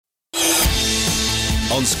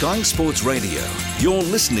On Sky Sports Radio, you're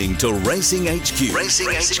listening to Racing HQ. Racing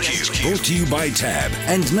HQ. Brought to you by Tab.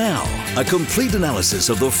 And now, a complete analysis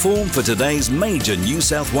of the form for today's major New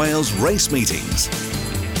South Wales race meetings.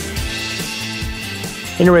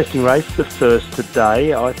 Interesting race, the first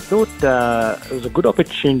today. I thought it was a good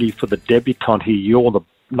opportunity for the debutant here, You're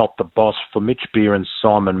Not the Boss, for Mitch Beer and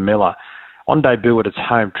Simon Miller. On debut at its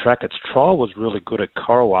home track, its trial was really good at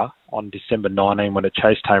Corowa on December 19 when it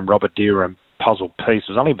chased home Robert Deere and Puzzle Piece. It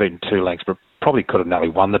was only beaten 2 lengths, but probably could have nearly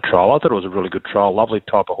won the trial. I thought it was a really good trial. Lovely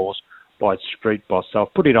type of horse by Street Boss. So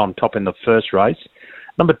I've put it on top in the first race.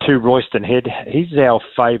 Number 2, Royston Head. He's our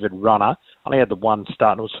favoured runner. Only had the one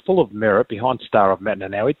start and it was full of merit behind Star of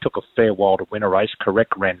Matna. Now, he took a fair while to win a race.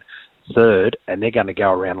 Correct ran third, and they're going to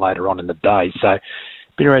go around later on in the day. So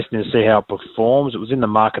be interesting to see how it performs. It was in the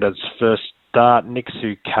market as first start.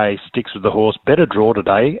 Nixu K sticks with the horse. Better draw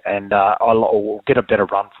today, and I'll get a better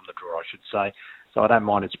run from the draw, I should say. So I don't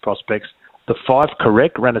mind its prospects. The 5,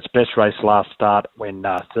 Correct, ran its best race last start when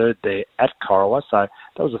third there at Corowa. So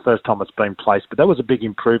that was the first time it's been placed. But that was a big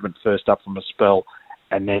improvement first up from a spell.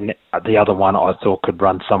 And then the other one I thought could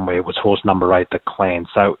run somewhere was horse number 8, the Clan.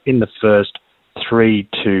 So in the first, 3,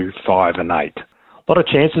 2, 5 and 8. A lot of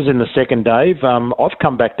chances in the second, Dave. I've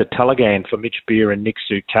come back to Taligan for Mitch Beer and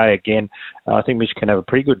Nixu K again. I think Mitch can have a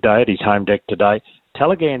pretty good day at his home deck today.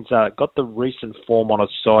 Taligan's got the recent form on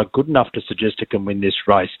its side, good enough to suggest it can win this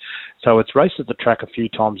race. So it's raced at the track a few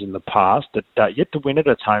times in the past. It yet to win at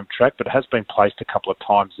its home track, but it has been placed a couple of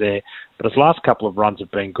times there. But its last couple of runs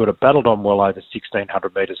have been good. It battled on well over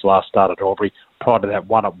 1,600 metres last start at Albury. Prior to that,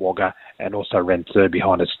 won at Wagga and also ran third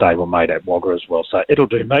behind its stablemate at Wagga as well. So it'll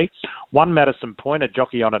do me. 1 Madison Point, a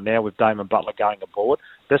jockey on it now with Damon Butler going aboard.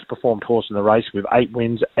 Best performed horse in the race with 8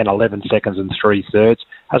 wins and 11 seconds and 3 thirds.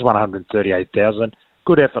 Has won 138,000.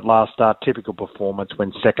 Good effort last start, typical performance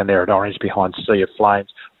when second there at Orange behind Sea of Flames.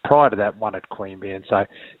 Prior to that, won at Queanbeyan. So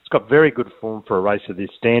it's got very good form for a race of this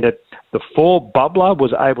standard. The 4, Bubbler,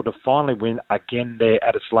 was able to finally win again there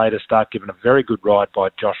at its later start, given a very good ride by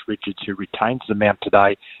Josh Richards, who retains the mount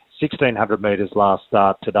today. 1,600 metres last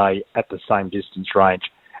start today at the same distance range.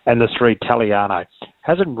 And the 3, Taliano,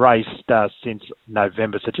 hasn't raced since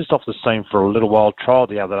November, so just off the scene for a little while. Trialled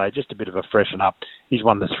the other day, just a bit of a freshen up. He's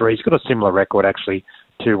won the 3. He's got a similar record, actually,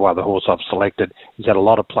 to the horse I've selected. He's had a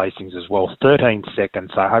lot of placings as well, 13 seconds,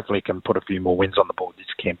 so hopefully he can put a few more wins on the board this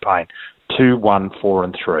campaign. 2, 1, 4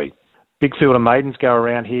 and 3. Big field of maidens go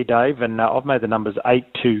around here, Dave, and I've made the numbers 8,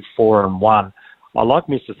 2, 4 and 1. I like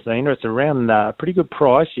Miss Athena. It's around a pretty good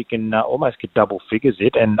price. You can almost get double figures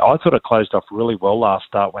it. And I thought it closed off really well last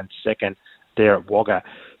start, went second there at Wagga.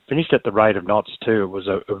 Finished at the rate of knots too. It was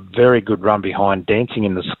a very good run behind Dancing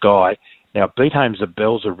in the Sky. Now, Beat Home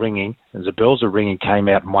Zabells Are Ringing, and Zabells Are Ringing came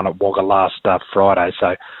out and won at Wagga last Friday.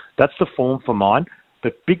 So that's the form for mine.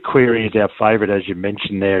 The big query is our favourite, as you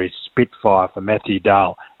mentioned there, is Spitfire for Matthew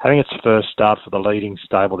Dale. Having its first start for the leading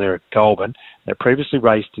stable there at Goulburn. They previously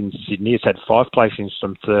raced in Sydney. It's had 5 placings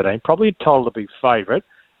from 13. Probably told to be favourite.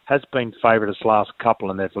 Has been favourite its last couple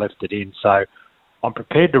and they've left it in. So I'm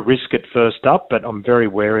prepared to risk it first up, but I'm very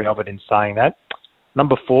wary of it in saying that.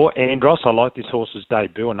 Number 4, Andros. I like this horse's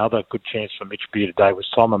debut. Another good chance for Mitch Beer today with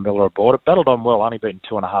Simon Miller aboard. It battled on well, only beaten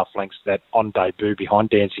 2.5 lengths that on debut behind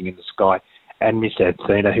Dancing in the Sky and Miss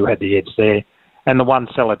Athena, who had the edge there. And the 1,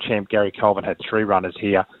 Seller Champ, Gary Colvin, had 3 runners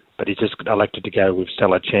here, but he just elected to go with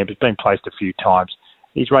Seller Champ. He's been placed a few times.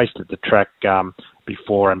 He's raced at the track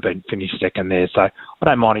before and been finished second there, so I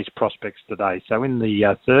don't mind his prospects today. So in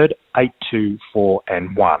the third, 8, 2, 4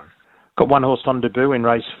 and 1. Got one horse on debut in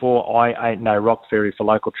race 4, I Ain't No Rock Fairy for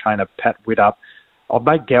local trainer Pat Widdop. I've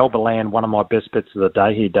made Galbaland one of my best bets of the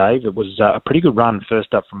day here, Dave. It was a pretty good run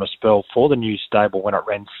first up from a spell for the new stable when it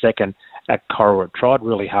ran second at Corowa. It tried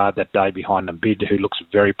really hard that day behind Nambid, who looks a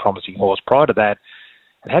very promising horse. Prior to that,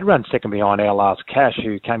 it had run second behind Our Last Cash,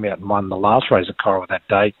 who came out and won the last race at Corowa that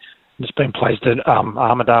day. It's been placed at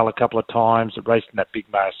Armadale a couple of times. It raced in that big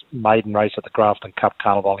maiden race at the Grafton Cup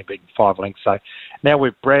Carnival, only beaten 5 lengths. So now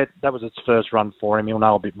with Brad, that was its first run for him. He'll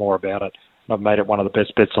know a bit more about it. I've made it one of the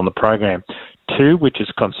best bets on the program. 2, which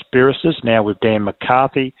is Conspiracist, now with Dan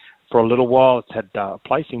McCarthy for a little while. It's had a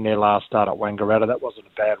placing there last start at Wangaratta. That wasn't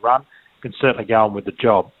a bad run. Can certainly go on with the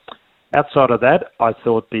job. Outside of that, I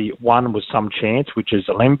thought the 1 was Some Chance, which is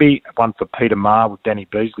Alembi, one for Peter Marr with Danny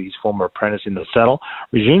Beasley, his former apprentice in the saddle.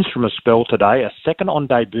 Resumes from a spell today, a second on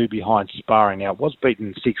debut behind Sparring. Now, it was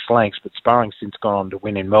beaten 6 lengths, but Sparring since gone on to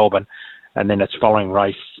win in Melbourne. And then its following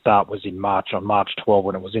race start was in March, on March 12,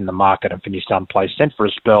 when it was in the market and finished unplaced. Sent for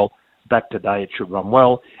a spell. Back today, it should run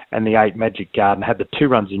well. And the 8, Magic Garden, had the 2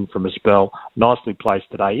 runs in from a spell. Nicely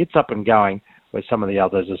placed today. It's up and going. where some of the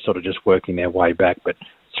others are sort of just working their way back. But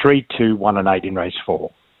 3, 2, 1 and 8 in race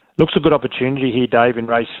 4. Looks a good opportunity here, Dave, in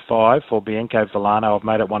race 5 for Bianco Villano. I've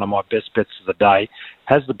made it one of my best bets of the day.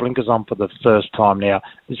 Has the blinkers on for the first time now.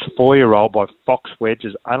 This 4-year-old by Fox Wedge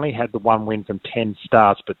has only had the one win from 10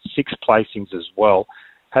 starts, but 6 placings as well.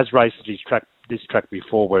 Has raced this track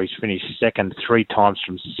before where he's finished second 3 times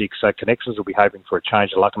from 6. So Connections will be hoping for a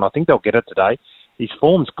change of luck, and I think they'll get it today. His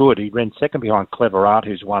form's good. He ran second behind Clever Art,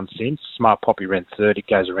 who's won since. Smart Poppy ran third. He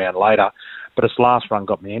goes around later. But his last run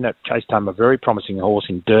got me in it. Chased home a very promising horse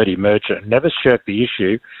in Dirty Merchant. Never shirked the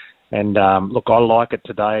issue. And look, I like it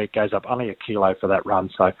today. It goes up only a kilo for that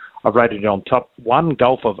run. So I've rated it on top. 1,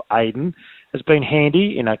 Gulf of Aden, has been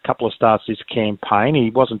handy in a couple of starts this campaign.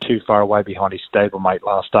 He wasn't too far away behind his stablemate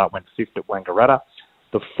last start, went 5th at Wangaratta.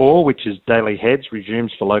 The 4, which is Daily Heads,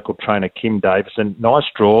 resumes for local trainer Kim Davison. Nice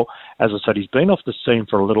draw. As I said, he's been off the scene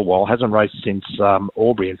for a little while. Hasn't raced since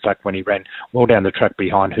Albury, in fact, when he ran well down the track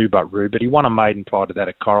behind Who But Roo. But he won a maiden prior to that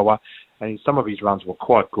at Corowa. And some of his runs were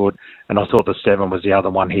quite good. And I thought the 7 was the other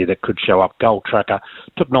one here that could show up. Gold Tracker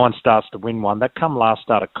took 9 starts to win one. That come last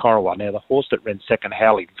start at Corowa. Now, the horse that ran second,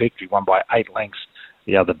 Howley Victory, won by 8 lengths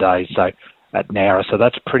the other day. So at Nowra. So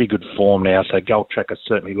that's pretty good form now. So Gold Tracker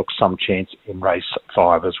certainly looks some chance in race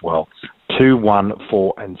 5 as well. 2, 1,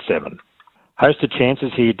 4 and 7. Host of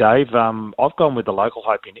chances here, Dave. I've gone with the local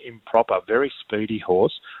hope in Improper, very speedy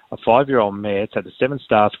horse, a 5-year-old mare. It's had the 7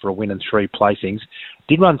 starts for a win and 3 placings.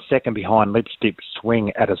 Did run second behind Lipstick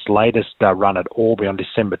Swing at its latest run at Albury on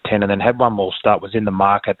December 10, and then had one more start, was in the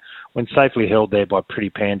market, when safely held there by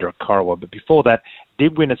Pretty Panda at Corowa. But before that,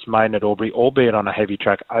 did win its maiden at Albury, albeit on a heavy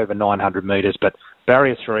track over 900 metres. But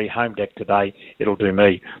Barrier 3, home deck today, it'll do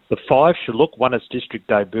me. The 5 should look, won its district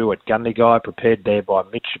debut at Gundagai, prepared there by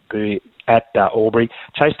Mitch B at Albury.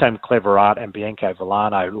 Chased home Clever Art and Bianco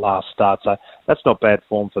Villano last start, so that's not bad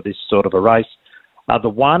form for this sort of a race. The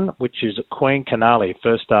 1, which is Queen Canali,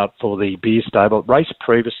 first start for the Beer Stable, raced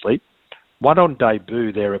previously, won on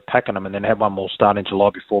debut there at Pakenham and then had one more start in July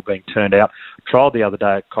before being turned out. Trialled the other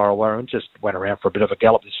day at Corowa and just went around for a bit of a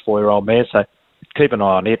gallop, this 4-year-old mare, so keep an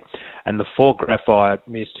eye on it. And the 4, Graphite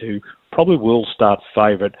Mist, who probably will start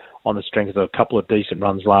favourite on the strength of a couple of decent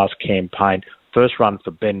runs last campaign. First run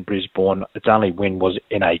for Ben Brisbane, its only win was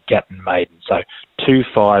in a Gatton maiden. So 2,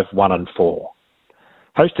 5, 1 and 4.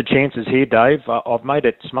 Host of chances here, Dave. I've made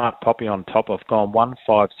it Smart Poppy on top. I've gone 1,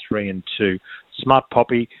 5, 3 and 2. Smart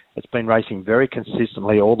Poppy, it's been racing very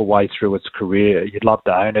consistently all the way through its career. You'd love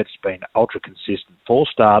to own it. It's been ultra consistent. 4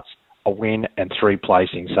 starts, a win and 3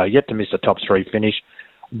 placings. So yet to miss a top 3 finish.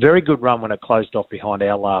 Very good run when it closed off behind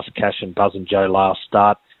Our Last Cash and Buzz and Joe last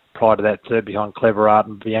start. Prior to that, 3rd behind Clever Art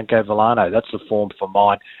and Bianco Villano. That's the form for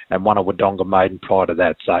mine, and won a Wodonga maiden prior to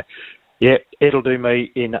that. So, yeah, it'll do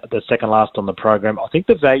me in the second last on the program. I think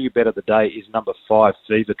the value bet of the day is number 5,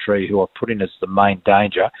 Fever Tree, who I've put in as the main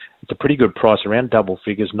danger. It's a pretty good price, around double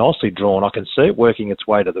figures, nicely drawn. I can see it working its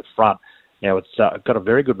way to the front. Now, it's got a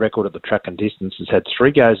very good record at the track and distance. It's had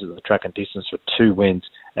 3 goes at the track and distance for 2 wins,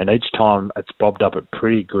 and each time it's bobbed up at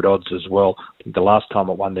pretty good odds as well. I think the last time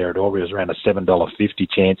it won there at Albury was around a $7.50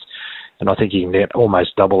 chance, and I think you can get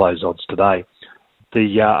almost double those odds today.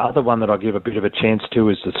 The other one that I give a bit of a chance to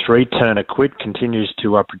is the 3, Turner Quid. Continues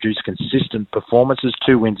to produce consistent performances,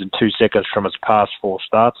 2 wins and 2 seconds from its past 4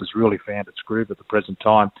 starts. It's really found its groove at the present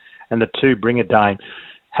time. And the 2, Bring a Dame,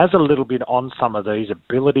 has a little bit on some of these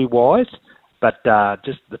ability-wise, but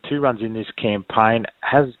just the 2 runs in this campaign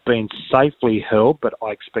has been safely held, but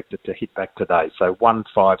I expect it to hit back today. So 1,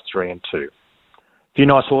 5, 3 and 2. A few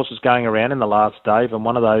nice horses going around in the last, Dave, and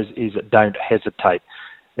one of those is Don't Hesitate.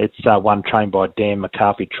 It's one trained by Dan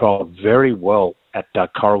McCarthy, trialled very well at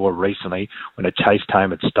Corowa recently when it chased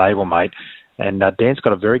home its stablemate. And Dan's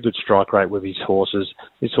got a very good strike rate with his horses.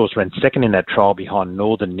 This horse ran second in that trial behind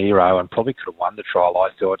Northern Nero and probably could have won the trial, I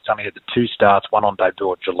thought. It's only had the 2 starts, one on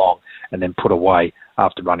debut at Geelong, and then put away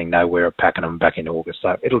after running nowhere at Pakenham back in August.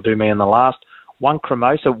 So it'll do me in the last. 1,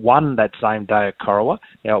 Cremosa, won that same day at Corowa.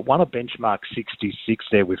 Now, it won a benchmark 66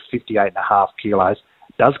 there with 58.5 kilos.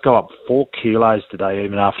 Does go up 4 kilos today,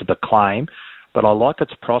 even after the claim. But I like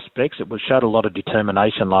its prospects. It showed a lot of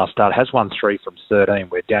determination last start. Has won 3 from 13,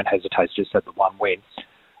 where Don't Hesitate's just had the 1 win.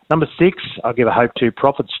 Number 6, I'll give a hope to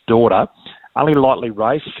Prophet's Daughter. Only lightly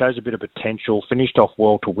raced, shows a bit of potential. Finished off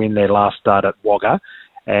well to win their last start at Wagga.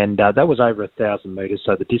 And that was over 1,000 metres,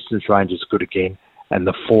 so the distance range is good again. And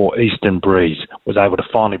the 4, Eastern Breeze, was able to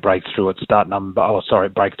finally break through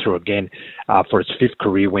break through again for its 5th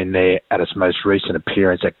career win there at its most recent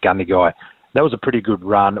appearance at Gundagai. That was a pretty good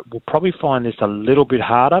run. We'll probably find this a little bit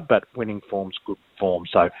harder, but winning form's good form.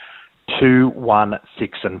 So 2, 1,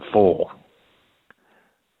 6 and 4.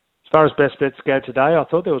 far as best bets go today, I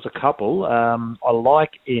thought there was a couple. I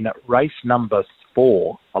like in race number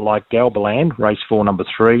 4, I like Galbaland, race 4, number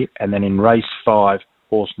 3, and then in race 5,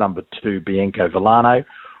 horse number 2, Bianco Villano.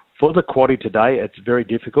 For the quaddie today, it's very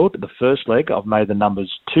difficult. The first leg, I've made the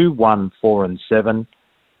numbers 2, 1, 4 and 7.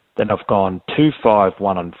 Then I've gone 2, 5,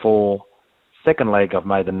 1 and 4. Second leg, I've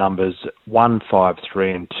made the numbers 1, 5,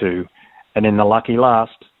 3 and 2. And in the lucky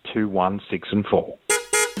last, 2, 1, 6 and 4.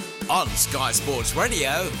 On Sky Sports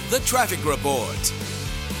Radio, the Traffic Report.